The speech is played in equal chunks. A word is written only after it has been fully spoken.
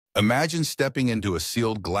Imagine stepping into a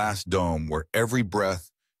sealed glass dome where every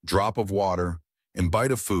breath, drop of water, and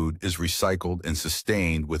bite of food is recycled and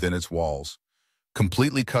sustained within its walls,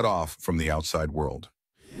 completely cut off from the outside world.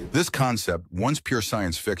 This concept, once pure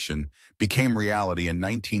science fiction, became reality in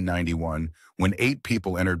 1991 when 8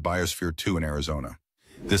 people entered Biosphere 2 in Arizona.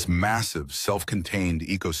 This massive, self-contained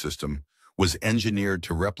ecosystem was engineered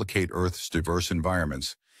to replicate Earth's diverse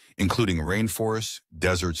environments, including rainforests,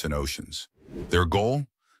 deserts, and oceans. Their goal?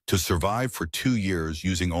 To survive for 2 years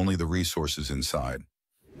using only the resources inside.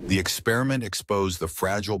 The experiment exposed the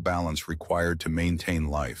fragile balance required to maintain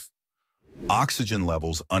life. Oxygen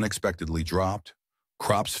levels unexpectedly dropped,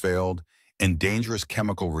 crops failed, and dangerous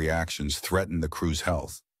chemical reactions threatened the crew's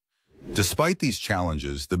health. Despite these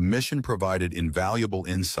challenges, the mission provided invaluable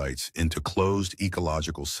insights into closed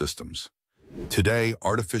ecological systems. Today,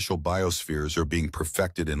 artificial biospheres are being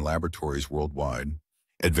perfected in laboratories worldwide,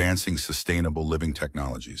 advancing sustainable living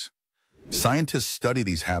technologies. Scientists study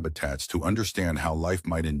these habitats to understand how life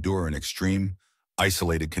might endure in extreme,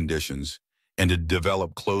 isolated conditions and to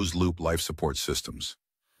develop closed-loop life support systems.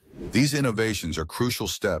 These innovations are crucial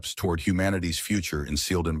steps toward humanity's future in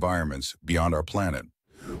sealed environments beyond our planet.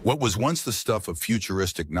 What was once the stuff of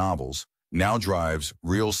futuristic novels now drives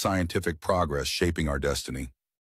real scientific progress shaping our destiny.